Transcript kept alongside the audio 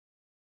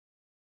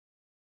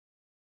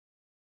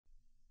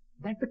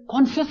that the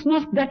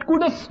consciousness that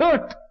could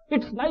assert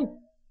its life,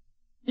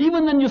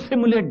 even when you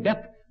simulate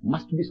death,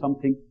 must be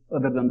something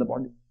other than the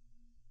body.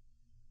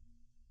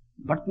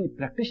 But the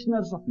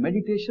practitioners of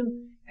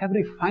meditation have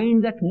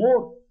refined that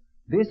more.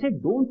 They say,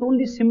 don't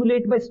only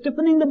simulate by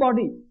stiffening the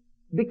body,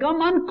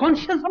 become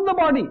unconscious of the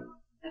body.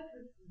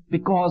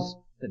 Because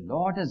the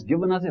Lord has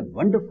given us a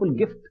wonderful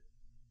gift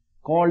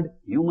called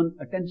human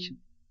attention.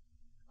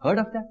 Heard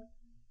of that?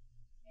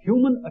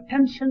 Human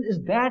attention is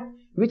that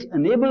which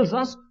enables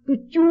us to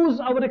choose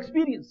our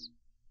experience.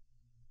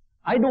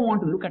 I don't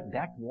want to look at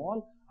that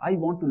wall. I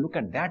want to look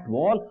at that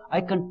wall.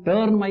 I can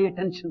turn my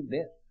attention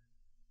there.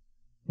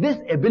 This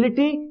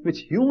ability which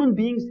human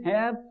beings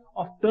have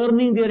of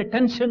turning their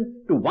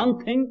attention to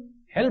one thing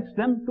helps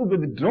them to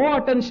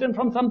withdraw attention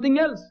from something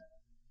else.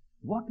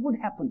 What would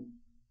happen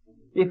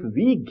if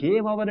we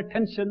gave our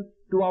attention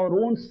to our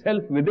own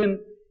self within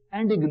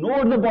and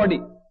ignored the body?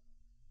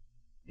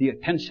 The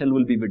attention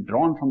will be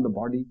withdrawn from the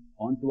body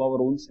onto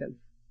our own self.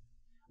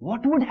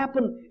 What would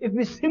happen if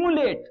we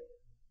simulate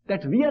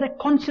that we are a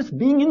conscious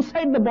being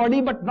inside the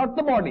body but not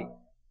the body,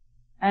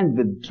 and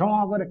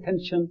withdraw our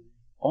attention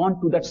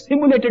onto that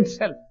simulated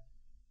self,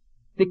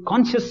 the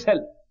conscious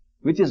self,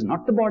 which is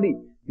not the body?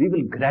 We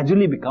will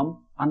gradually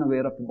become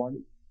unaware of the body.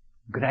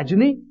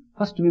 Gradually,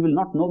 first we will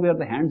not know where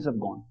the hands have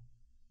gone,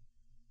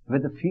 where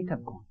the feet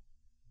have gone,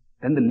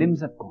 then the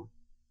limbs have gone,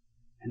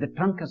 and the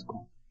trunk has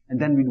gone, and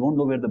then we won't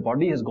know where the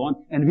body has gone,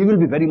 and we will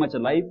be very much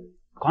alive,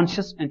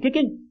 conscious and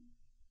kicking.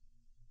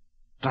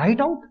 Try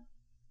it out.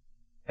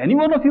 Any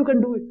one of you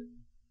can do it.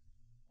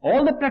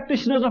 All the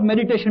practitioners of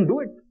meditation do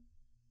it.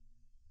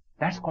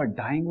 That's called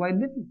dying while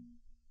living.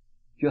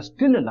 You are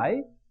still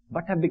alive,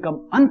 but have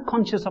become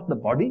unconscious of the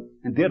body,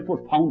 and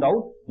therefore found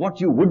out what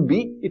you would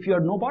be if you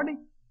had no body.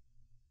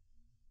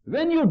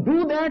 When you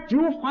do that,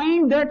 you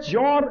find that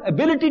your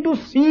ability to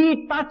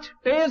see, touch,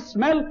 taste,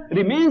 smell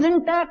remains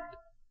intact.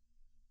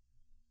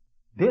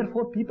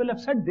 Therefore, people have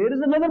said there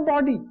is another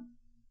body.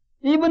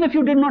 Even if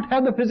you did not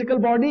have the physical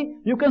body,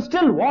 you can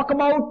still walk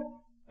about,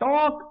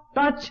 talk,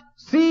 touch,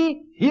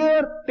 see,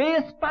 hear,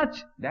 taste,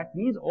 touch. That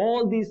means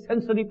all these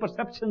sensory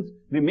perceptions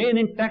remain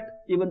intact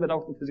even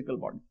without the physical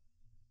body.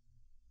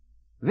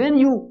 When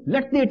you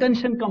let the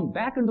attention come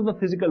back into the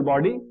physical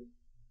body,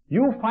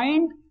 you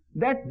find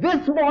that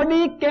this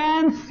body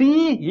can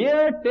see,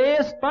 hear,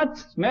 taste, touch,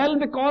 smell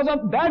because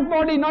of that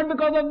body, not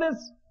because of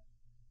this.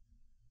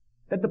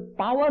 That the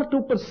power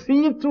to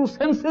perceive through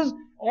senses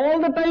all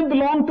the time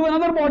belonged to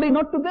another body,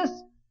 not to this.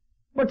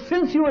 But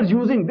since you are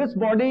using this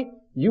body,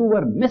 you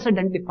were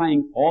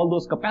misidentifying all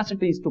those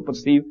capacities to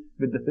perceive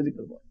with the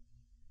physical body.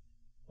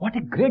 What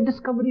a great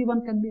discovery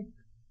one can make,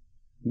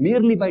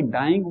 merely by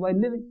dying while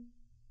living.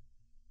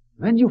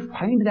 When you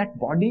find that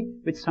body,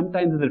 which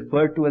sometimes is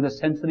referred to as the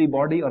sensory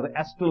body or the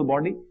astral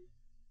body,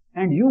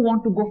 and you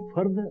want to go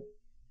further,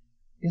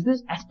 is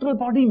this astral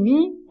body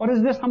me, or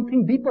is there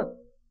something deeper?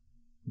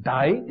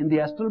 Die in the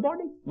astral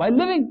body while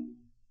living.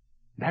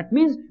 That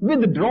means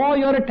withdraw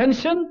your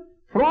attention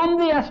from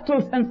the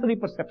astral sensory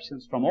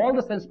perceptions, from all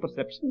the sense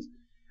perceptions,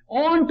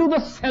 onto the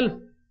self,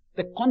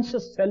 the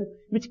conscious self,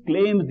 which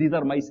claims these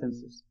are my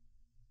senses.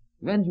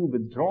 When you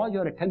withdraw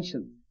your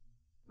attention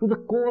to the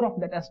core of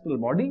that astral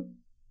body,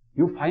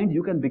 you find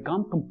you can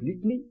become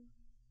completely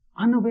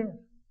unaware,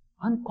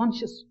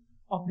 unconscious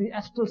of the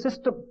astral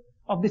system,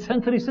 of the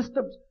sensory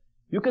systems.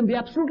 You can be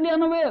absolutely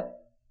unaware,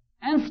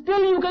 and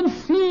still you can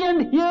see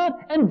and hear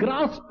and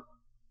grasp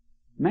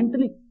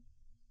mentally.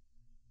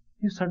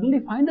 You suddenly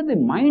find that the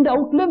mind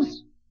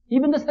outlives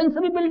even the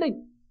sensory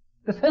building,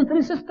 the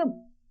sensory system.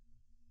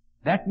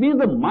 That means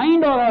the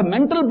mind or a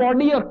mental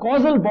body or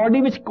causal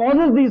body which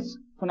causes these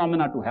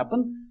phenomena to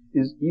happen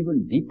is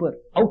even deeper,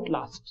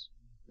 outlasts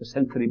the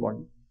sensory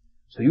body.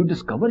 So you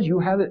discover you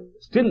have a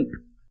still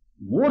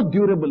more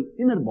durable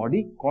inner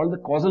body called the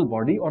causal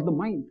body or the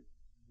mind.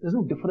 There's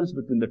no difference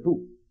between the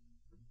two.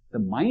 The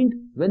mind,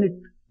 when it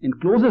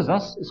encloses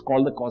us, is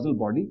called the causal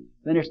body.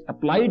 When it's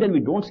applied and we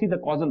don't see the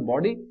causal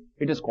body,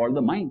 it is called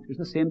the mind. It's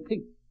the same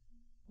thing.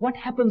 What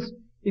happens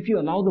if you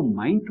allow the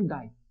mind to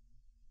die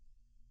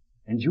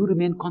and you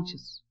remain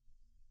conscious?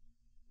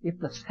 If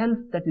the self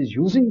that is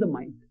using the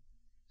mind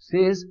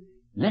says,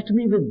 let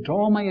me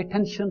withdraw my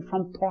attention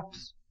from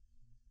thoughts,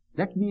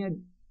 let me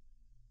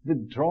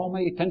withdraw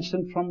my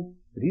attention from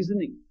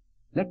reasoning,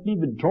 let me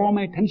withdraw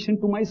my attention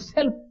to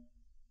myself,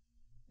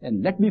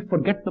 and let me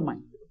forget the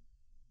mind,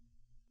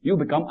 you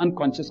become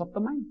unconscious of the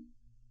mind.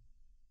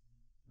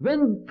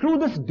 When through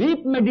this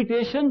deep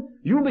meditation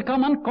you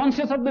become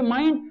unconscious of the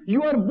mind,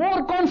 you are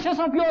more conscious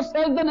of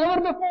yourself than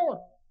ever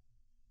before.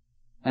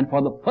 And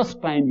for the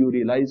first time you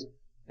realize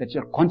that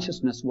your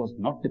consciousness was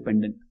not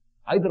dependent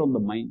either on the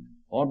mind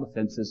or the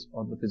senses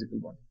or the physical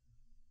body.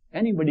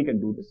 Anybody can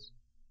do this,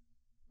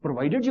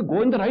 provided you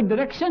go in the right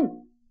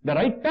direction, the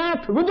right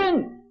path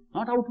within,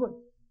 not outward.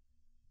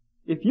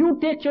 If you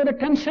take your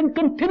attention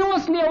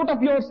continuously out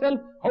of yourself,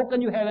 how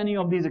can you have any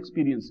of these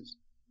experiences?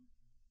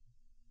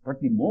 But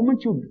the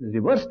moment you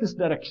reverse this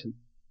direction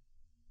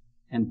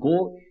and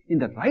go in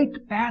the right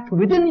path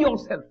within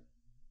yourself,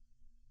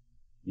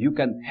 You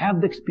can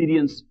have the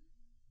experience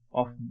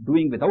of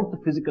doing without the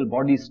physical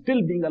body,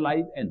 still being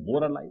alive and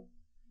more alive.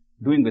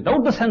 Doing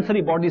without the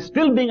sensory body,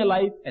 still being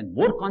alive and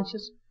more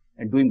conscious.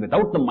 And doing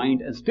without the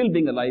mind and still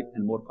being alive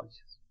and more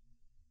conscious.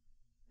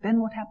 Then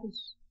what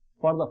happens?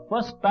 For the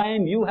first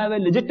time, you have a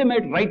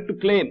legitimate right to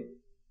claim,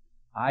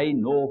 I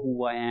know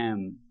who I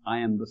am. I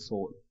am the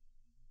soul.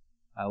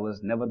 I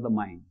was never the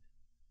mind.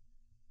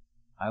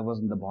 I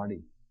wasn't the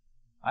body.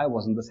 I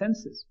wasn't the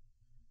senses.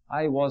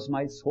 I was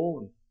my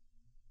soul.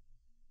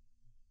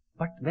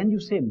 But when you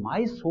say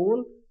my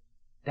soul,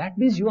 that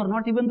means you are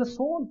not even the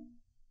soul.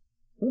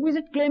 Who is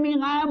it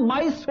claiming I am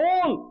my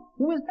soul?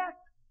 Who is that?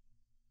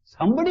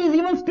 Somebody is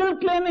even still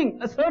claiming,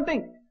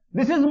 asserting,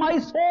 this is my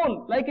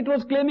soul, like it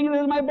was claiming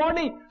this is my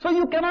body. So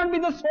you cannot be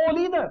the soul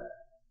either.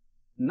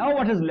 Now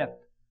what is left?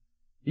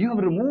 You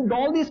have removed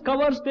all these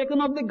covers,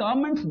 taken off the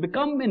garments,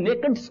 become a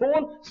naked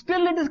soul.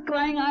 Still it is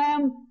crying, I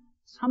am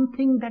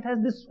something that has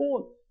this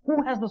soul.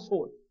 Who has the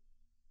soul?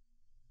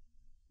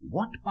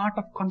 What part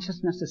of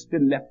consciousness is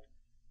still left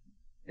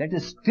that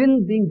is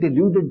still being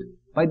deluded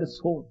by the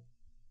soul?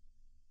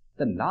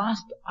 The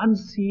last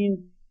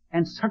unseen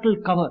and subtle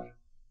cover,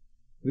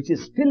 which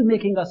is still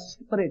making us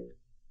separate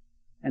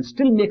and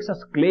still makes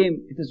us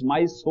claim it is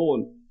my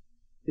soul,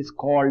 is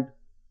called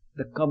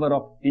the cover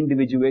of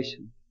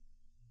individuation.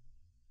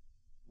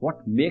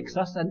 What makes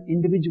us an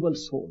individual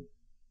soul?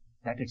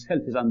 That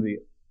itself is unreal.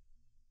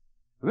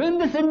 When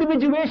this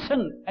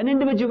individuation and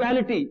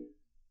individuality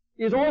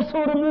is also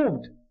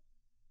removed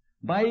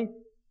by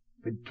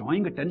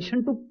withdrawing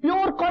attention to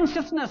pure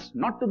consciousness,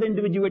 not to the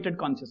individuated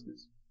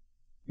consciousness,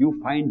 you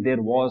find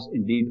there was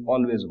indeed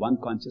always one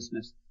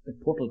consciousness, the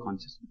total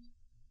consciousness.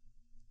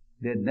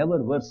 There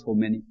never were so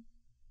many.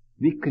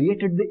 We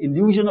created the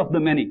illusion of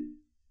the many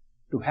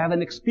to have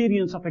an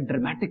experience of a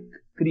dramatic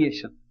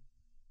creation.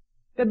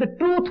 That the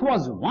truth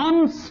was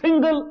one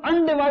single,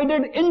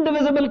 undivided,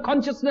 indivisible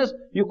consciousness.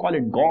 You call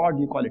it God,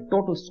 you call it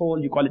total soul,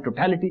 you call it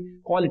totality,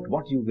 call it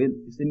what you will.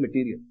 It's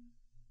immaterial.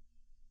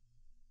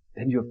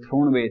 Then you have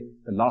thrown away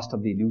the last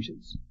of the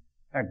illusions.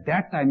 At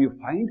that time you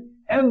find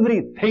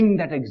everything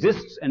that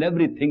exists and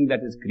everything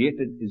that is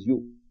created is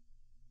you.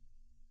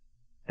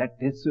 That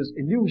this was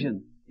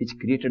illusion which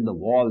created the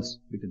walls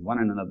between one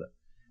and another.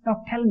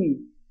 Now tell me,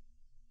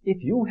 if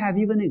you have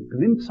even a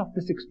glimpse of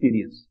this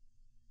experience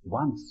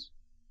once,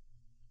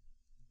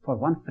 for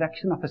one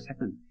fraction of a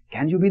second,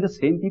 can you be the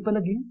same people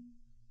again?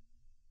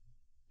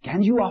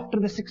 Can you, after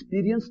this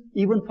experience,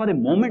 even for a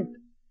moment,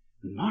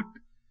 not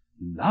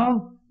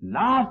love,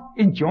 laugh,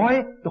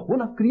 enjoy the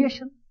whole of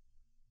creation?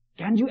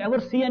 Can you ever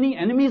see any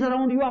enemies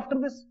around you after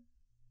this?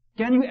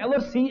 Can you ever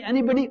see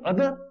anybody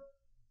other?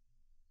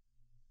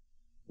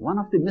 One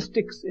of the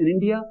mystics in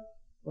India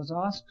was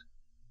asked,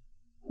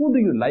 who do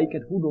you like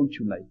and who don't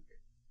you like?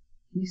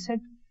 He said,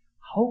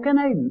 how can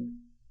I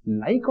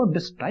like or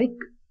dislike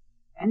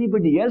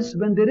anybody else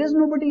when there is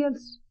nobody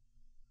else?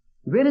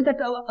 Where is that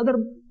other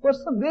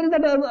person? Where is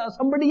that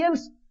somebody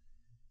else?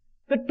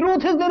 The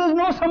truth is there is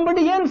no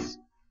somebody else.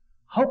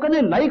 How can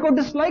I like or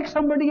dislike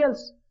somebody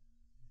else?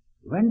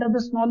 When does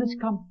this knowledge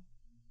come?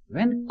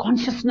 When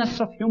consciousness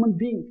of human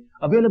being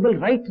available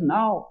right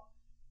now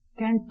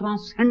can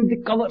transcend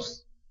the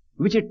covers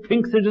which it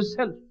thinks it is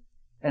itself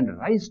and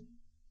rise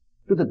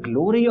to the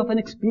glory of an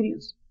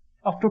experience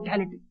of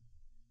totality.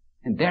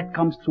 And that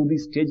comes through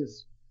these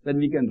stages. When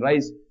we can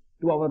rise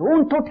to our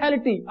own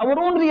totality, our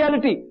own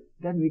reality,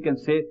 then we can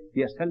say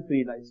we are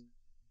self-realized.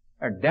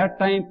 At that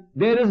time,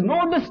 there is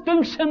no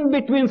distinction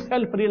between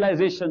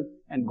self-realization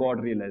and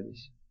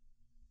God-realization.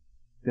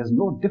 There is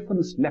no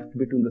difference left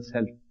between the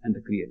self and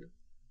the Creator.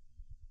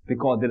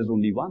 Because there is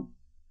only one.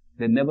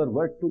 There never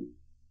were two.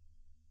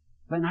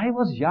 When I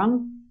was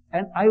young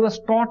and I was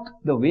taught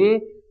the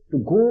way to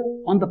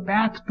go on the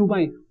path to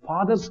my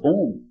father's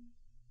home,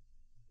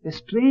 a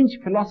strange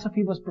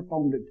philosophy was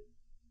propounded.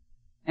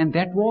 And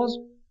that was,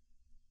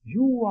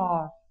 you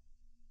are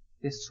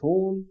a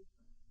soul,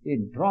 a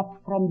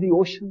drop from the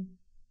ocean,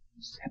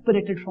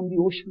 separated from the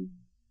ocean.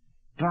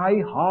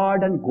 Try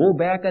hard and go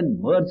back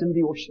and merge in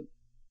the ocean,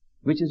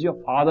 which is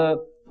your Father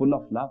full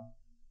of love.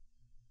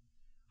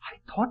 I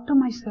thought to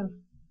myself,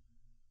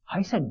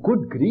 I said,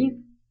 good grief,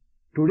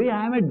 today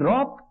I am a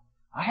drop,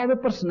 I have a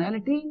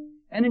personality,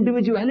 an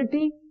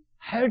individuality,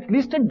 I have at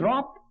least a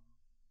drop,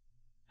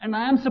 and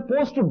I am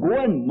supposed to go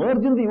and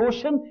merge in the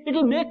ocean. It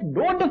will make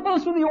no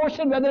difference to the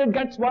ocean whether it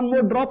gets one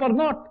more drop or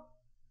not.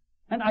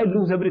 And I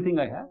lose everything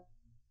I have.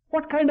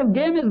 What kind of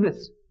game is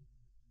this?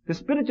 The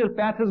spiritual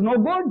path is no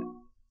good.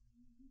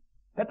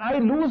 That I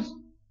lose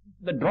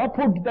the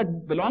drophood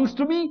that belongs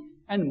to me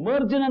and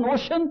merge in an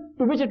ocean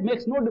to which it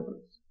makes no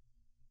difference.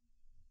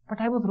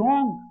 But I was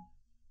wrong.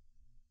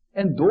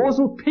 And those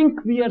who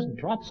think we are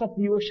drops of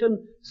the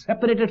ocean,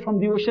 separated from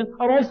the ocean,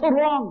 are also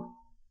wrong.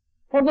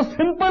 For the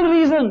simple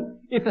reason,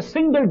 if a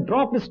single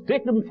drop is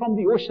taken from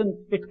the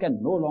ocean, it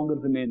can no longer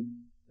remain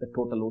the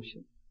total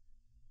ocean.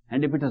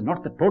 And if it is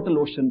not the total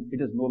ocean, it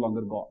is no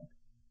longer God.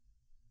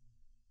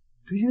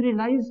 Do you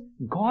realize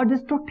God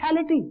is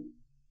totality,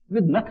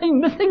 with nothing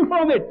missing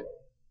from it?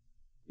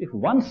 If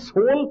one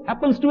soul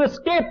happens to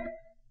escape,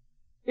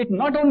 it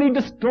not only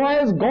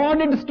destroys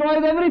God, it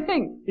destroys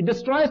everything. It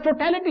destroys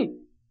totality.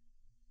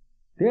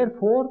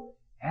 Therefore,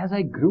 as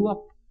I grew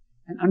up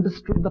and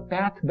understood the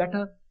path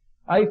better,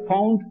 I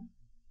found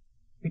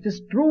it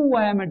is true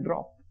I am a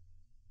drop.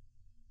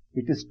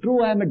 It is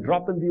true I am a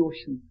drop in the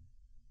ocean.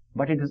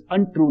 But it is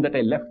untrue that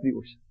I left the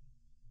ocean.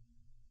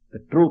 The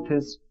truth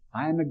is,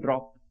 I am a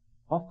drop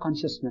of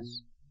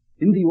consciousness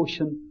in the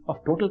ocean of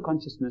total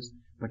consciousness,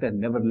 but I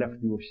never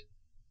left the ocean.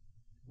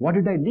 What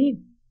did I leave?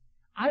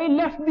 I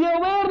left the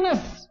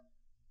awareness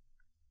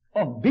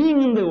of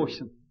being in the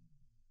ocean.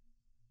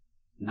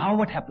 Now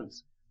what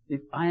happens?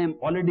 If I am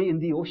already in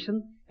the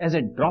ocean, as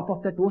a drop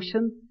of that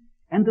ocean,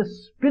 and the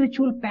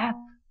spiritual path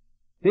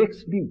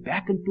takes me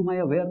back into my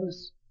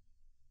awareness,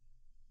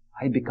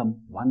 I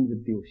become one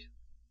with the ocean.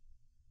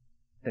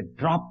 The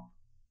drop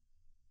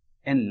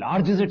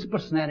enlarges its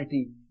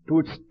personality to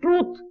its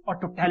truth or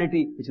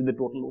totality, which is the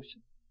total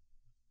ocean.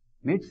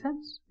 Made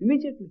sense?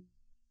 Immediately.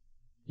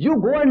 You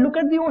go and look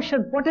at the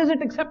ocean. What is it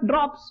except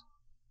drops?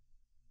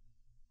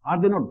 Are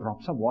there not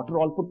drops of water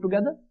all put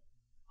together?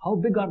 How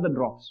big are the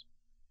drops?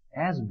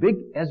 As big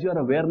as your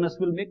awareness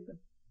will make them.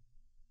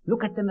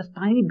 Look at them as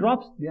tiny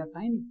drops. They are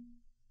tiny.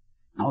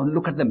 Now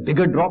look at them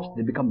bigger drops.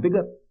 They become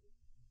bigger.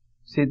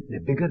 Say they're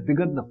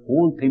bigger, the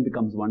whole thing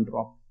becomes one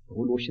drop. The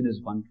whole ocean is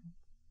one drop.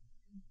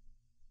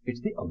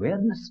 It's the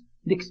awareness,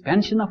 the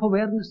expansion of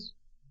awareness,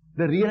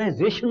 the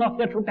realization of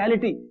their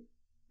totality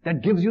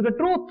that gives you the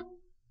truth.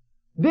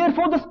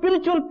 Therefore, the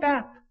spiritual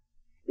path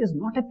is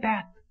not a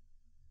path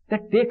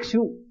that takes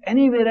you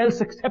anywhere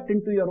else except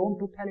into your own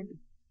totality.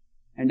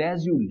 And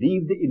as you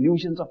leave the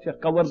illusions of your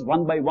covers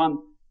one by one,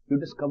 you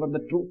discover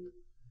the truth.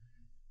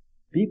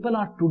 People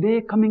are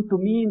today coming to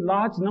me in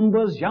large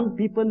numbers, young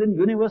people in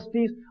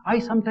universities. I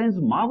sometimes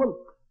marvel.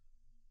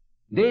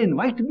 They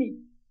invite me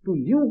to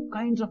new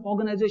kinds of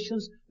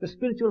organizations. The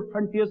Spiritual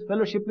Frontiers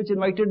Fellowship, which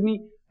invited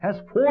me,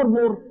 has 4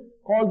 more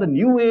called the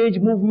New Age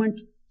Movement.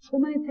 So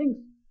many things.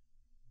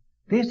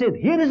 They said,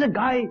 here is a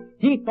guy,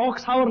 he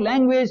talks our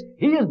language,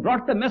 he has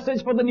brought the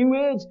message for the New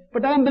Age,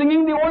 but I am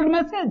bringing the old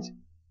message.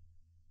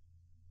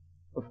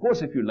 Of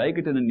course, if you like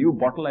it in a new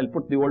bottle, I'll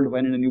put the old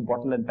wine in a new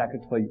bottle and pack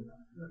it for you.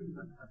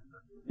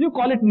 You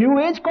call it New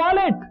Age, call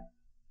it.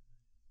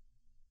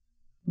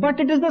 But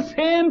it is the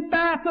same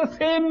path, the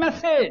same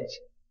message.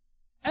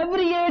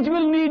 Every age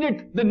will need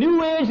it. The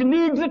New Age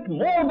needs it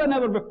more than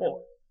ever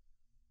before.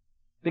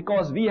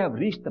 Because we have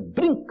reached the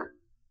brink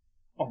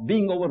of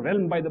being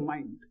overwhelmed by the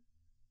mind.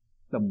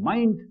 The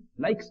mind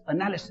likes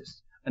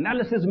analysis.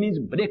 Analysis means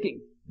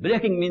breaking.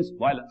 Breaking means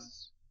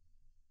violence.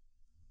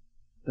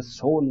 The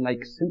soul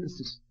likes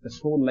synthesis. The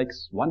soul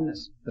likes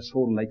oneness. The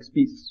soul likes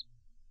peace.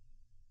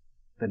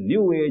 The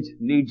New Age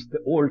needs the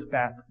old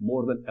path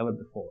more than ever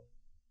before.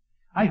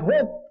 I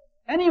hope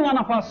any one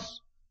of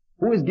us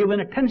who is given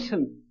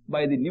attention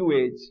by the New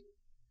Age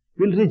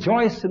will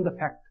rejoice in the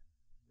fact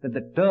that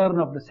the turn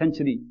of the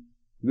century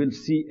will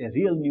see a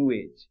real New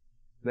Age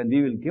when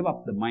we will give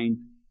up the mind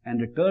and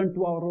return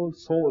to our own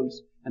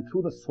souls, and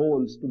through the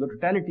souls to the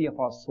totality of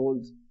our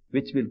souls,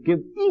 which will give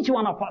each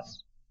one of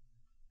us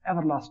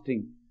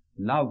everlasting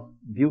love,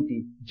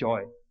 beauty,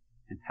 joy,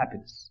 and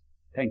happiness.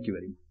 Thank you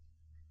very much.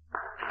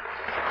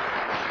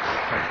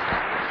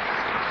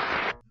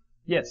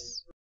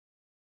 Yes.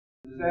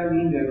 Does that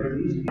mean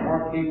that he's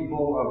more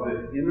capable of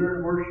the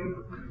inner worship?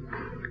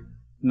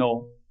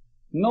 No.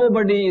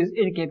 Nobody is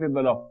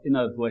incapable of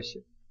inner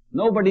worship.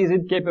 Nobody is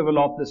incapable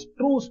of this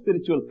true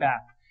spiritual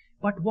path.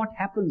 But what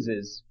happens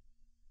is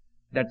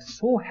that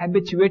so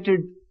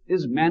habituated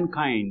is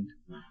mankind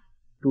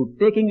to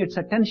taking its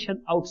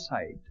attention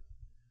outside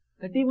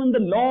that even the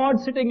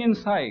Lord sitting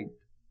inside,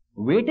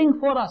 waiting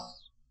for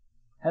us,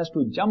 has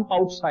to jump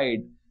outside.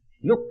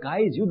 Look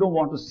guys, you don't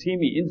want to see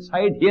me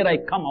inside, here I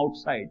come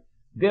outside.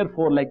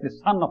 Therefore, like the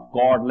Son of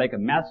God, like a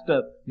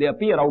master, they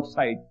appear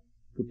outside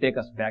to take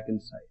us back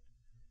inside.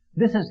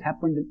 This has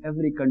happened in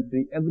every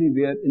country,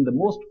 everywhere, in the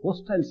most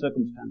hostile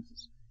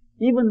circumstances.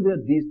 Even where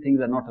these things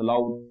are not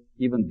allowed,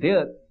 even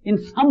there, in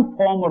some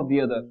form or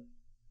the other,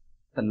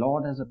 the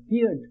Lord has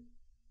appeared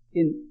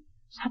in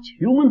such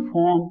human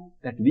form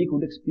that we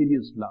could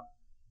experience love.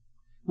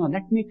 Now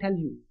let me tell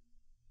you,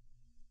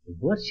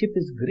 worship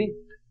is great,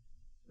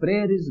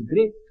 prayer is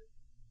great,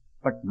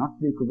 but not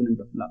the equivalent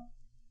of love.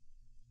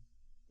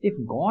 If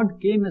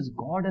God came as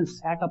God and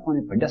sat upon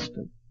a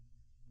pedestal,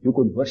 you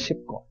could worship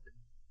God.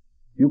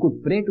 You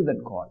could pray to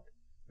that God,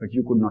 but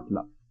you could not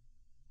love.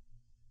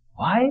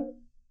 Why?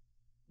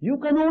 You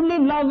can only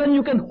love when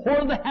you can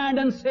hold the hand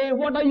and say,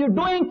 what are you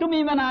doing to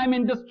me when I am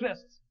in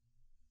distress?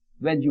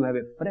 When you have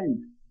a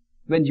friend,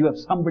 when you have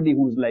somebody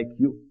who is like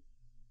you.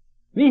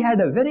 We had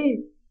a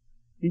very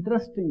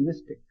interesting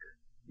mystic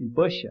in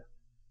Persia,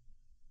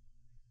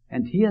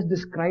 and he has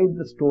described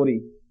the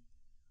story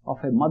of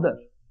a mother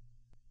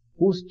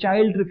whose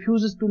child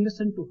refuses to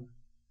listen to her.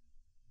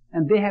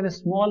 And they have a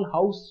small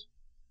house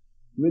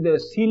with a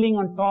ceiling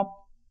on top,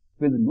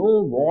 with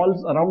no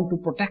walls around to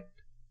protect.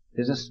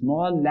 There's a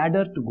small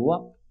ladder to go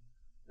up.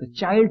 The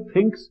child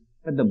thinks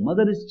that the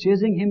mother is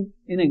chasing him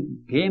in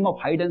a game of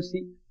hide and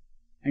seek,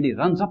 and he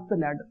runs up the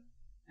ladder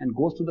and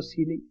goes to the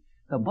ceiling.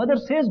 The mother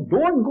says,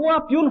 don't go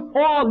up, you'll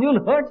fall,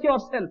 you'll hurt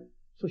yourself.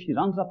 So she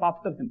runs up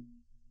after him.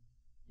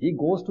 He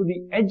goes to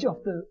the edge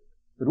of the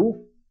roof,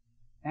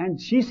 and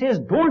she says,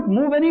 don't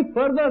move any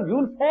further,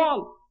 you'll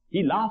fall.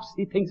 He laughs,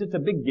 he thinks it's a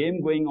big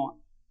game going on.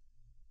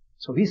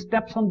 So he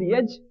steps on the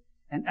edge,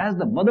 and as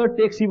the mother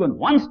takes even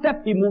one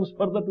step, he moves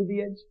further to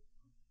the edge.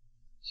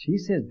 She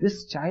says,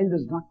 this child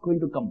is not going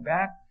to come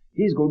back,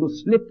 he is going to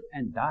slip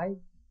and die.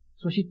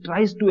 So she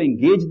tries to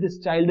engage this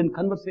child in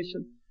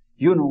conversation.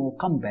 You know,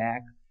 come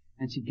back.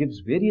 And she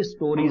gives various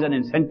stories and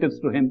incentives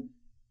to him,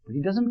 but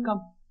he doesn't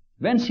come.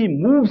 When she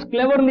moves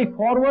cleverly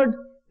forward,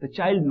 the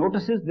child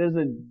notices there's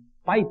a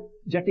pipe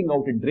jetting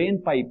out, a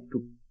drain pipe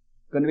to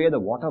convey the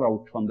water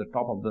out from the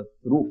top of the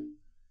roof.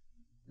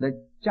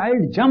 The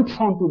child jumps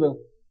onto the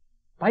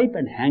pipe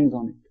and hangs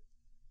on it.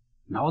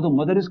 Now the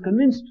mother is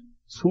convinced,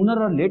 sooner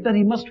or later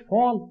he must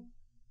fall.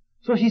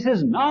 So she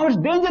says, now it's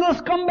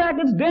dangerous, come back,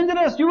 it's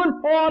dangerous, you will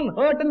fall,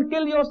 hurt and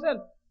kill yourself.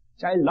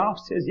 Child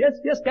laughs, says,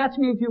 yes, catch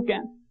me if you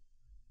can.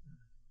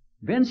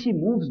 When she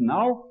moves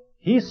now,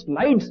 he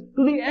slides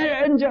to the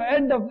end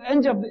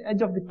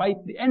of the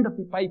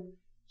pipe,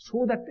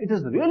 so that it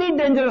is really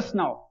dangerous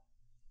now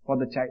for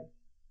the child.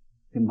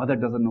 The mother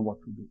doesn't know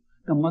what to do.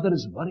 The mother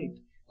is worried.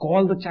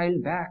 Call the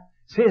child back.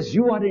 Says,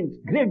 you are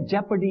in great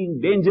jeopardy,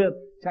 in danger.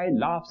 Child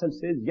laughs and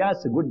says, yeah,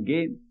 it's a good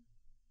game.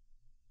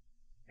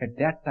 At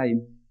that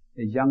time,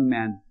 a young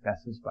man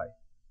passes by.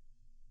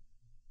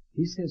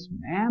 He says,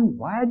 ma'am,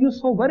 why are you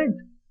so worried?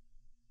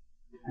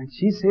 And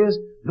she says,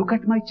 look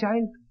at my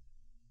child.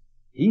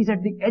 He's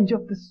at the edge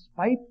of this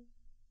pipe.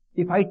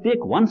 If I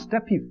take one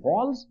step, he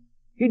falls.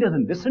 He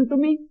doesn't listen to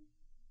me.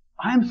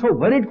 I am so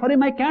worried for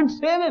him, I can't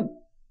save him.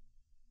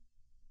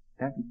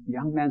 That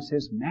young man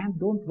says, ma'am,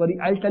 don't worry.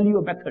 I'll tell you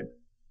a method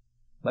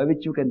by which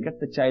you can get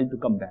the child to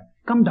come back.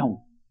 Come down.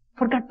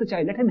 Forget the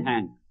child. Let him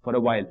hang for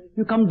a while.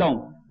 You come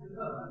down.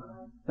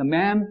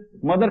 The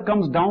mother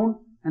comes down,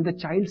 and the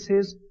child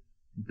says,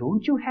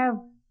 don't you have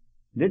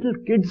little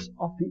kids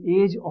of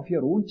the age of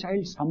your own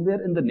child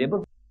somewhere in the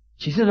neighborhood?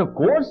 She says, of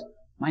course.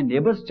 My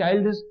neighbor's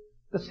child is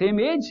the same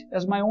age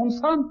as my own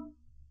son.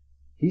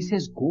 He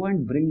says, go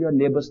and bring your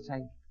neighbor's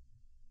child.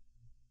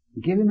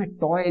 Give him a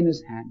toy in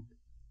his hand.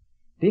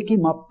 Take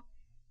him up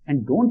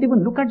and don't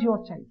even look at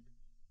your child.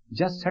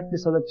 Just set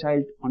this other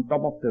child on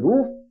top of the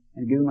roof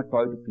and give him a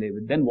toy to play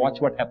with. Then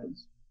watch what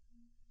happens.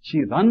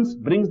 She runs,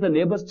 brings the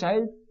neighbor's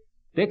child,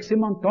 takes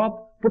him on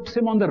top, puts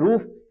him on the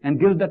roof and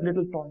gives that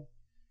little toy.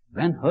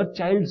 When her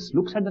child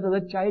looks at that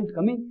other child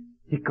coming,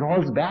 he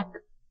crawls back.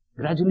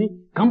 Gradually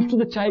comes to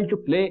the child to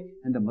play,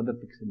 and the mother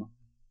picks him up.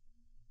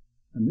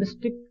 The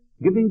mystic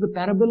giving the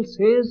parable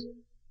says,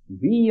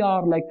 we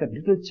are like that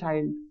little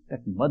child,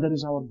 that mother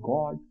is our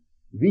God.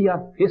 We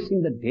are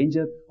facing the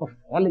danger of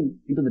falling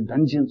into the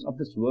dungeons of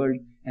this world,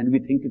 and we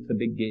think it's a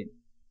big game.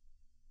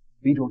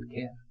 We don't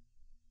care.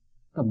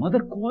 The mother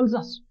calls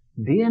us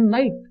day and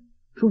night,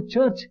 through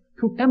church,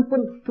 through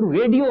temple, through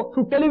radio,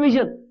 through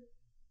television.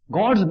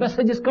 God's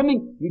message is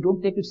coming. We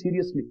don't take it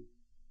seriously.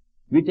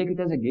 We take it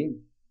as a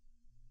game.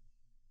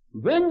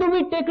 When do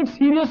we take it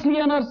seriously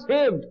and are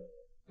saved?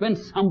 When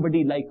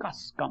somebody like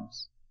us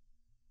comes,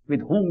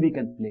 with whom we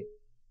can play.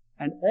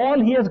 And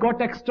all he has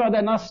got extra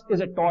than us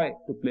is a toy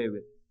to play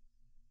with.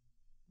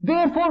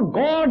 Therefore,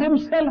 God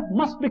himself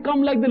must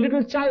become like the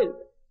little child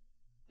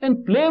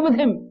and play with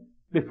him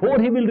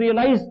before he will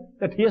realize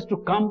that he has to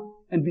come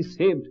and be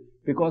saved,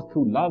 because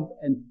through love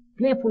and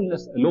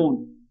playfulness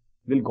alone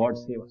will God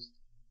save us.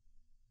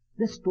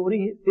 This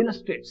story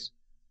illustrates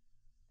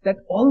that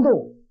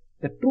although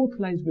the truth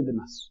lies within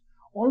us,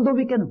 although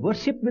we can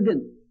worship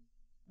within,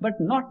 but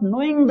not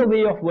knowing the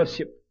way of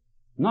worship,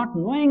 not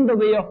knowing the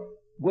way of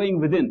going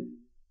within,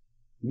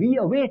 we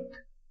await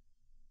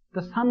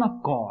the Son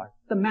of God,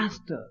 the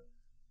Master,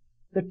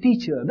 the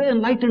Teacher, the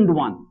Enlightened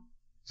One,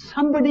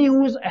 somebody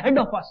who is ahead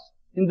of us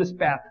in this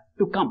path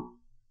to come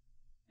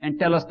and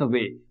tell us the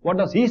way. What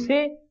does he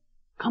say?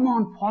 Come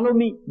on, follow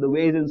me. The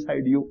way is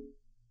inside you.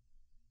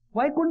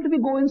 Why couldn't we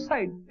go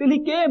inside till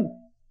he came?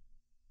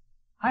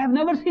 I have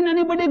never seen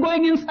anybody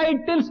going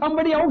inside till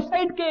somebody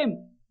outside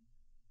came.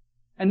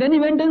 And then he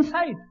went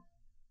inside.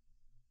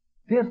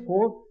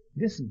 Therefore,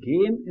 this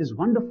game is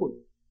wonderful.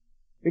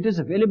 It is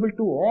available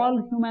to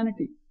all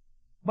humanity.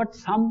 But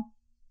some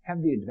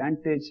have the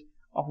advantage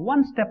of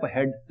one step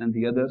ahead than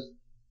the others.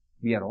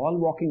 We are all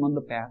walking on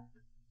the path.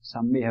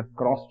 Some may have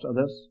crossed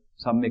others.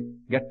 Some may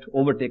get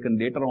overtaken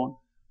later on.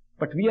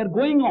 But we are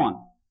going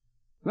on.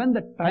 When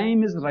the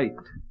time is right,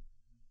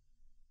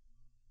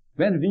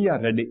 when we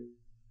are ready,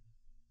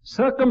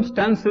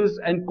 circumstances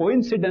and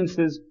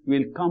coincidences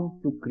will come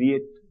to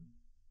create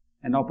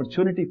an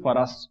opportunity for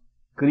us,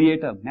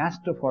 create a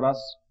master for us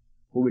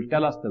who will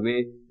tell us the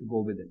way to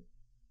go with it.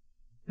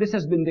 This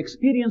has been the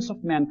experience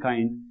of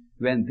mankind.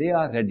 When they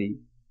are ready,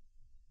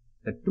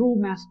 the true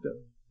master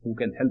who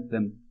can help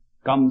them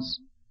comes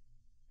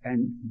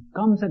and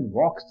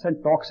walks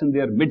and talks in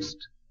their midst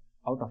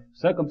out of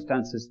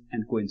circumstances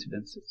and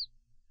coincidences.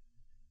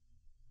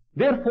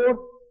 Therefore,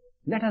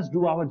 let us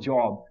do our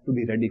job to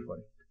be ready for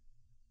it.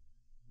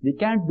 We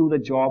can't do the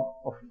job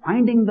of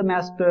finding the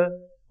Master,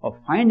 of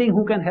finding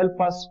who can help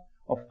us,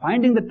 of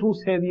finding the true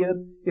Savior.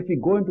 If we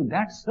go into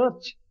that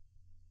search,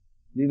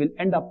 we will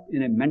end up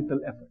in a mental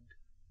effort.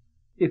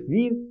 If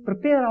we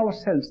prepare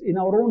ourselves in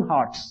our own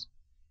hearts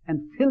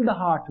and fill the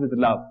heart with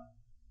love,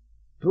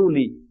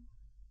 truly,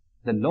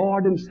 the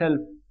Lord Himself,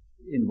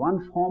 in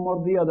one form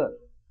or the other,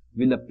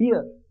 will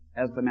appear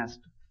as the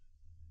Master.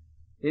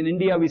 In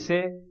India we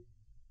say,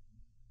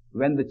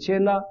 when the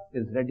Chela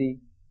is ready,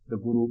 the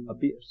Guru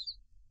appears.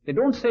 They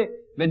don't say,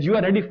 when you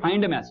are ready,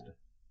 find a Master.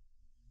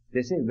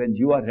 They say, when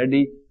you are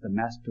ready, the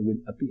Master will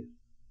appear.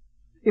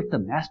 If the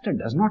Master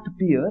does not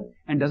appear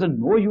and doesn't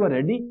know you are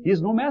ready, he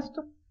is no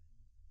Master.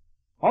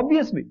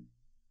 Obviously.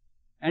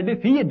 And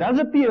if he does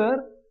appear,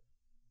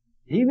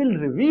 he will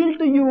reveal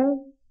to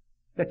you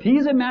that he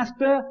is a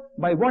Master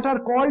by what are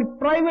called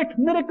private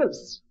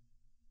miracles.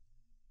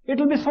 It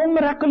will be so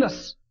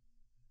miraculous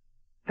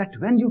that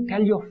when you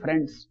tell your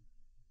friends,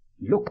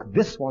 look,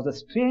 this was a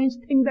strange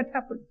thing that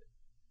happened.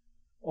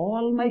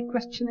 All my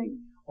questioning,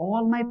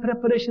 all my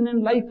preparation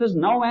in life is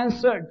now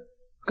answered,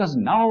 because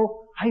now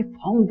I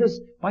found this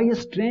by a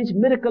strange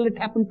miracle it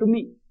happened to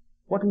me.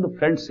 What will the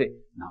friends say?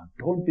 Now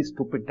don't be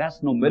stupid,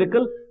 that's no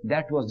miracle,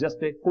 that was just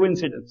a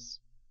coincidence.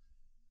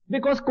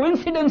 Because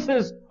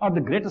coincidences are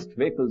the greatest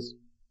vehicles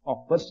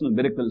of personal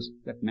miracles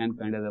that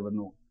mankind has ever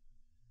known.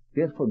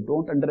 Therefore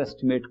don't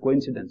underestimate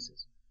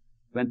coincidences.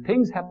 When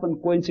things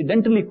happen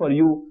coincidentally for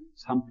you,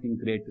 something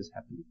great is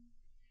happening.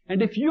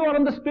 And if you are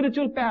on the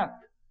spiritual path,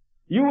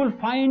 you will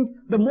find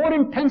the more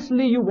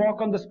intensely you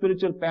walk on the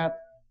spiritual path,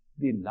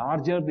 the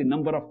larger the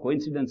number of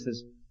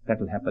coincidences that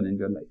will happen in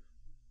your life.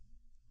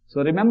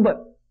 So remember,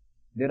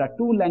 there are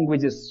two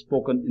languages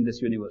spoken in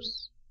this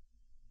universe.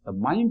 The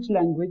mind's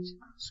language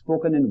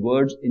spoken in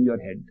words in your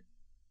head,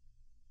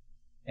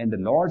 and the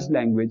Lord's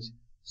language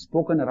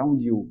spoken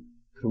around you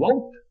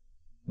throughout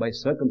by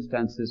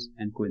circumstances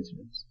and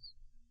coincidences.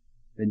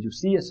 When you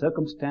see a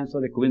circumstance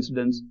or a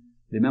coincidence,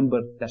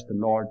 remember that's the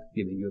Lord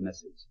giving you a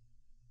message.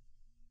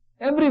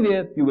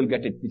 Everywhere you will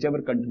get it,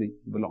 whichever country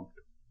you belong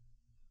to.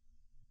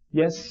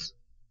 Yes?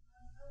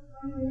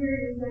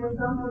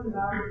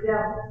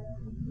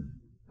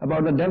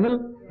 About the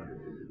devil?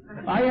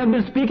 I have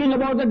been speaking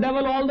about the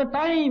devil all the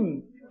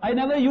time. I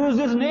never use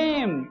his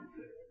name.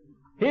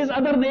 His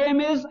other name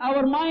is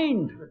our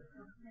mind.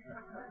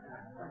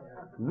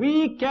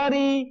 We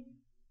carry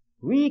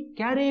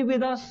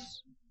with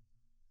us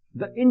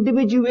the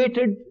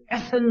individuated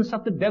essence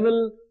of the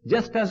devil,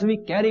 just as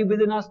we carry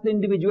within us the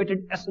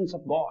individuated essence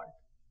of God.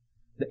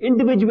 The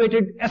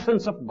individuated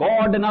essence of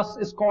God in us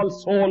is called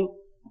soul.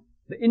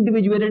 The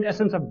individuated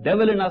essence of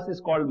devil in us is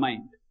called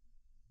mind.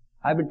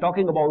 I've been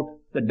talking about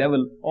the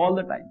devil all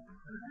the time.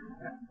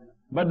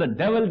 But the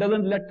devil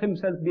doesn't let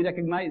himself be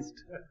recognized.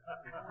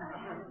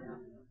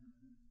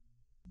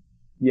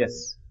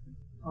 Yes.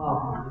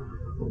 When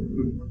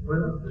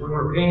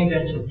we're paying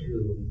attention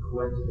to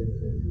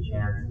coincidences and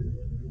chances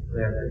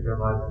that your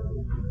life,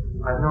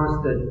 I've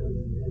noticed that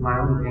in my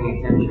own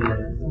paying attention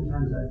that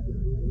sometimes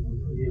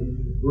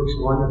it looks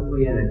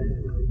wonderfully and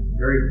it's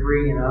very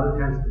free, and other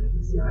times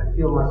I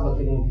feel myself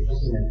getting into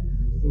something that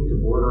seems to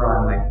border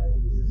on like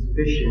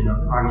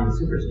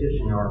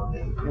superstition or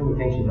paying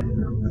attention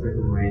in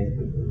certain ways.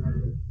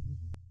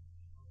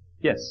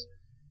 Yes.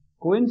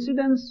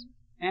 Coincidence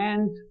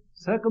and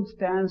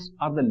circumstance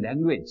are the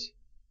language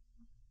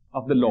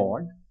of the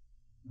Lord,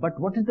 but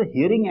what is the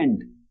hearing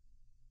end?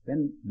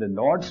 When the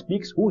Lord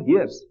speaks, who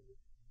hears?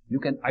 You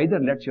can either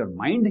let your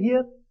mind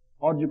hear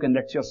or you can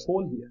let your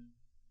soul hear.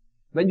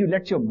 When you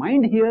let your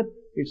mind hear,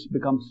 it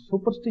becomes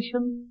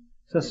superstition,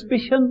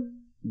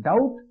 suspicion,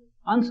 doubt,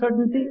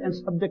 uncertainty, and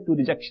subject to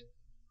rejection.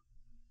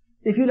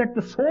 If you let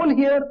the soul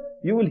hear,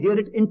 you will hear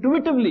it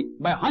intuitively,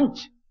 by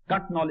hunch,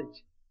 gut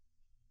knowledge.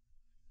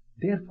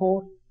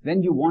 Therefore,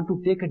 when you want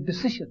to take a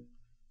decision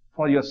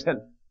for yourself,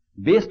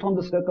 based on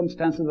the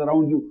circumstances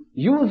around you,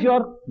 use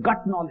your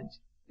gut knowledge,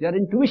 your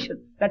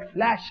intuition, that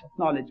flash of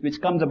knowledge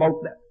which comes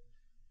about that.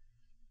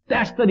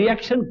 That's the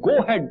reaction,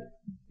 go ahead.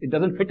 It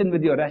doesn't fit in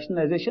with your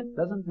rationalization,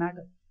 doesn't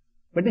matter.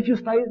 But if you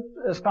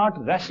start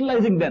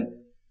rationalizing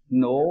then,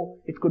 no,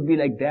 it could be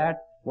like that,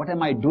 what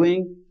am I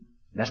doing?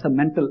 That's the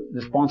mental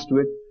response to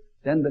it.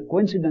 Then the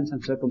coincidence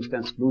and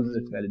circumstance loses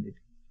its validity.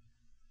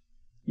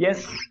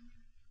 Yes,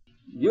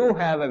 you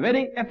have a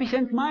very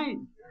efficient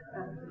mind.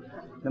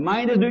 The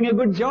mind is doing a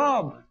good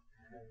job.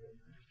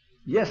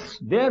 Yes,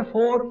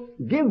 therefore,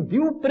 give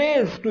due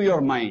praise to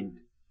your mind.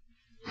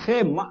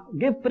 Say,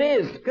 give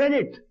praise,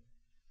 credit.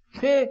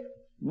 Say,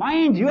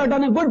 mind, you have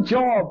done a good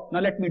job. Now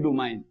let me do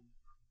mine.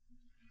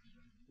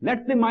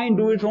 Let the mind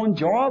do its own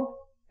job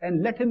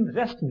and let him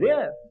rest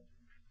there.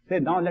 Say,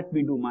 now let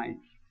me do mine.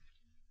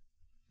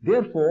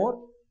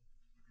 Therefore,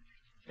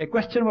 a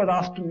question was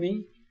asked to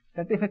me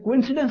that if a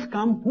coincidence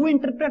comes, who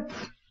interprets?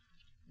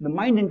 The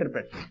mind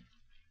interprets.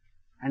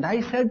 And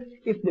I said,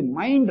 if the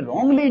mind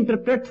wrongly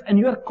interprets and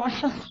you are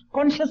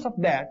conscious of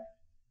that,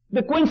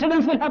 the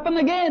coincidence will happen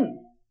again.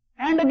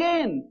 and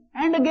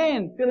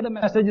again, till the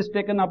message is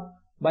taken up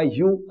by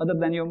you other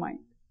than your mind.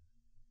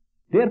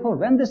 Therefore,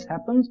 when this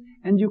happens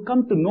and you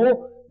come to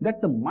know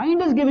that the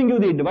mind is giving you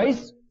the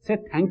advice, say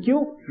thank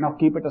you, now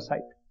keep it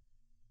aside.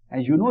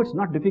 And you know it's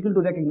not difficult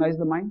to recognize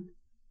the mind.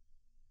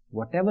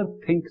 Whatever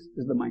thinks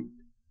is the mind.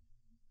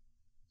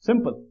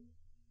 Simple.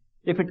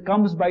 If it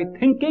comes by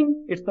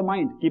thinking, it's the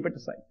mind. Keep it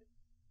aside.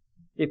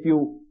 If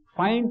you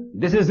find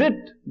this is it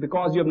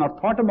because you have not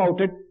thought about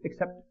it,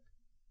 accept it.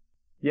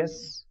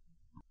 Yes?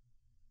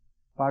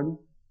 Pardon?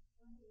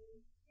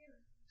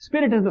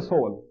 Spirit is the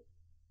soul.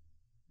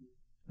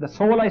 The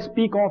soul I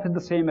speak of is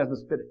the same as the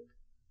spirit.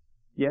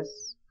 Yes?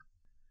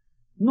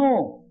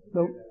 No.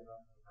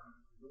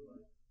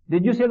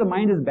 Did you say the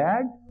mind is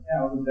bad?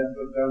 Yeah, well, that's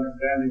what the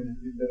understanding that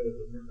you said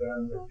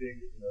was a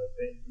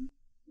thing.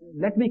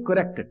 Let me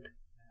correct it.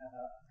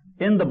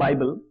 In the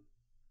Bible,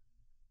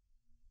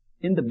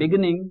 in the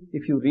beginning,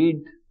 if you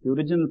read the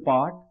original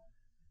part,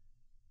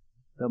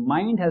 the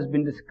mind has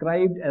been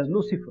described as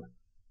Lucifer.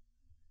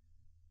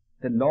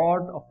 The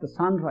Lord of the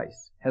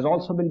sunrise has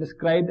also been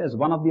described as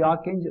one of the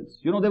archangels.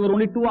 You know, there were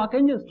only 2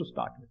 archangels to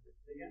start with.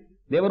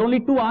 There were only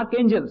 2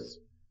 archangels.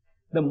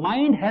 The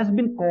mind has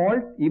been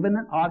called even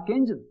an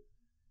archangel.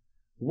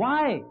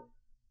 Why?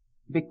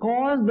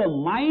 Because the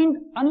mind,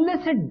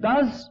 unless it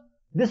does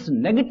this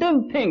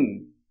negative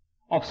thing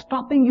of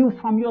stopping you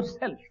from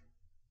yourself,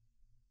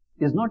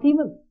 is not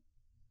evil.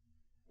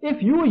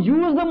 If you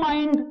use the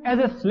mind as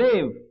a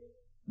slave,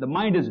 the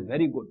mind is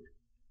very good.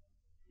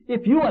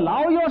 If you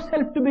allow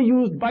yourself to be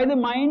used by the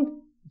mind,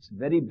 it's a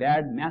very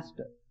bad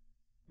master.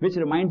 Which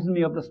reminds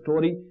me of the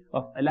story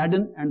of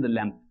Aladdin and the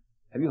lamp.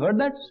 Have you heard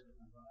that?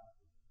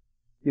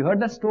 You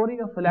heard that story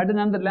of Aladdin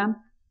and the lamp?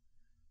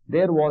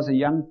 There was a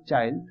young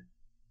child.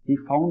 He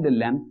found a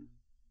lamp.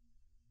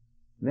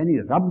 When he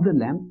rubbed the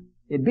lamp,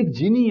 a big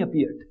genie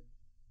appeared.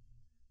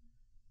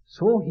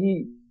 So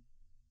he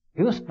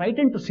was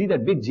frightened to see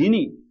that big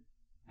genie.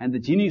 And the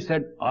genie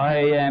said, I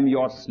am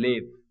your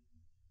slave.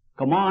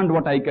 Command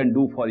what I can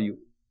do for you.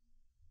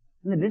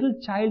 And the little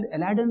child,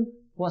 Aladdin,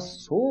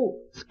 was so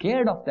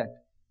scared of that.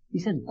 He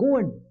said,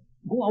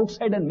 go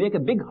outside and make a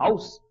big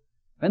house.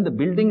 When the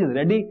building is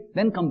ready,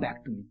 then come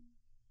back to me.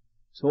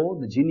 So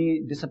the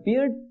genie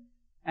disappeared,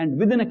 and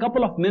within a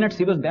couple of minutes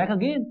he was back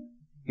again.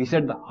 He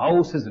said, the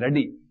house is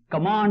ready.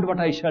 Command what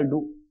I shall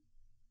do.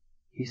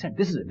 He said,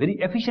 this is a very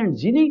efficient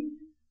genie.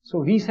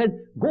 So he said,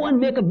 go and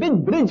make a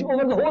big bridge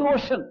over the whole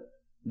ocean.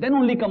 Then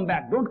only come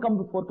back. Don't come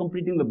before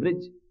completing the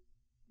bridge.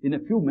 In a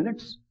few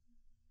minutes,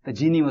 the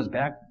genie was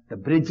back. The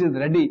bridge is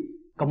ready.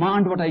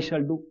 Command what I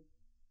shall do.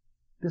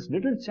 This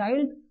little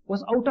child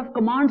was out of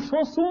command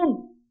so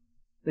soon.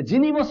 The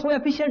genie was so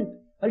efficient.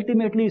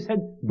 Ultimately he said,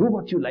 do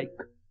what you like.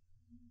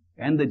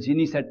 And the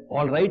genie said,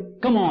 all right,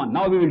 come on,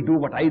 now we will do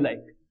what I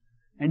like.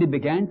 And he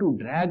began to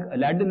drag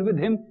Aladdin with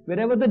him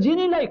wherever the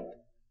genie liked.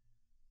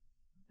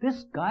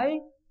 This guy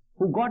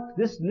who got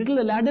this little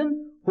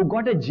Aladdin, who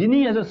got a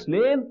genie as a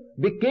slave,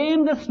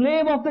 became the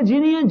slave of the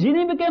genie, and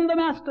genie became the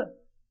master.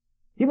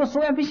 He was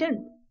so efficient.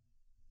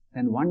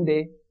 Then one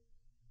day,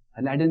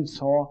 Aladdin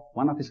saw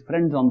one of his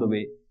friends on the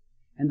way.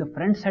 And the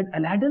friend said,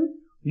 Aladdin,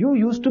 you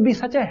used to be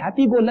such a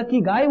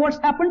happy-go-lucky guy. What's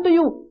happened to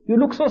you? You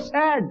look so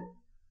sad.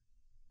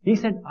 He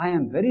said, I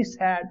am very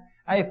sad.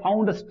 I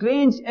found a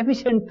strange,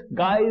 efficient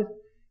guy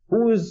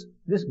who is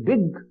this big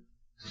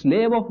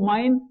slave of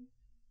mine.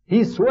 He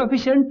is so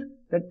efficient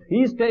that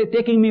he is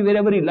taking me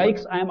wherever he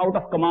likes. I am out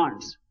of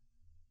commands.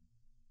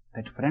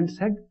 That friend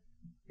said,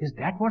 is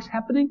that what's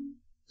happening?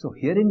 So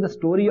hearing the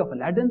story of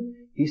Aladdin,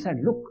 he said,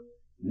 look,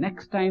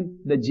 next time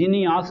the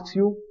genie asks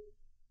you,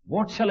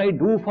 what shall I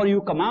do for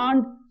you?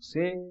 Command.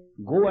 Say,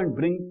 go and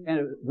bring a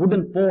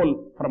wooden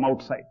pole from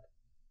outside.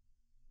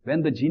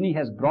 When the genie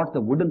has brought the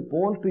wooden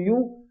pole to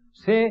you,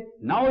 say,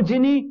 now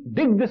genie,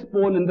 dig this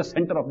pole in the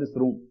center of this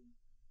room.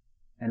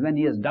 And when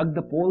he has dug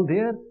the pole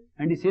there,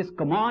 and he says,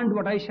 command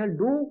what I shall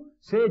do,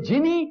 say,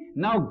 genie,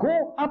 now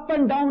go up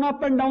and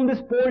down this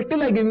pole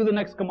till I give you the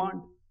next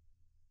command.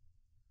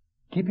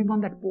 Keep him on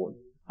that pole.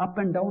 Up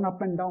and down,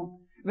 up and down.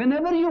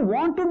 Whenever you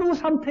want to do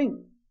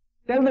something,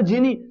 tell the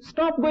genie,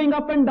 stop going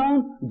up and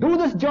down, do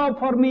this job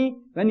for me.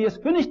 When he has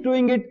finished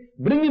doing it,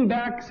 bring him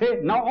back, say,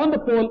 now on the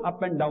pole,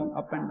 up and down,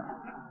 up and down.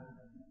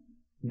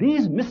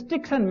 These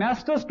mystics and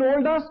masters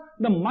told us,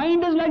 the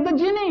mind is like the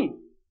genie.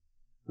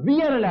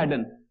 We are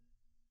Aladdin.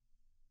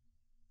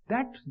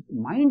 That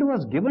mind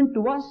was given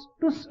to us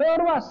to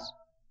serve us,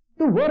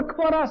 to work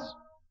for us,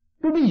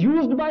 to be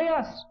used by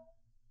us.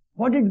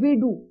 What did we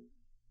do?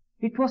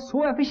 It was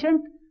so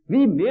efficient,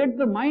 we made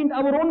the mind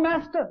our own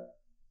master.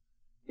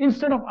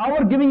 Instead of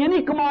our giving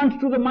any commands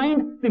to the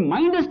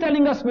mind is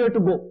telling us where to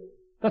go.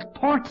 The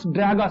thoughts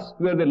drag us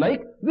where they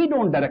like. We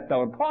don't direct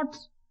our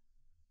thoughts.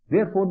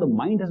 Therefore, the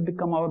mind has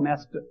become our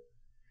master.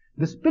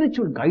 The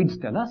spiritual guides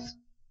tell us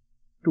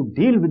to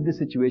deal with this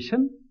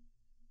situation.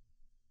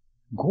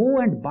 Go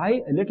and buy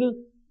a little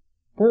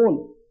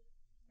pole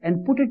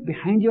and put it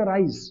behind your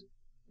eyes,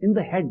 in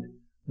the head.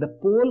 The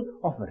pole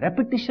of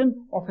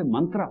repetition of a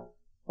mantra,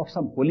 of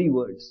some holy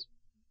words.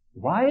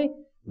 Why?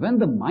 When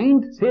the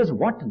mind says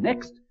what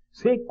next,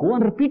 say, go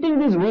on repeating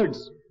these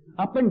words.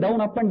 Up and down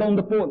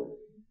the pole.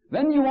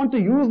 When you want to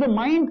use the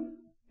mind,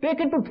 take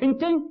it to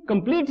thinking,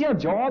 complete your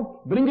job,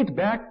 bring it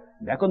back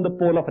on the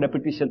pole of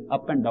repetition,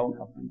 up and down,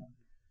 up and down.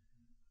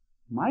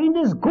 Mind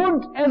is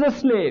good as a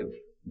slave,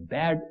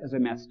 bad as a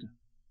master.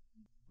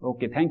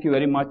 Okay, thank you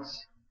very much.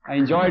 I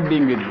enjoyed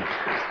being with you.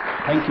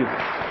 Thank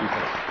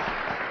you.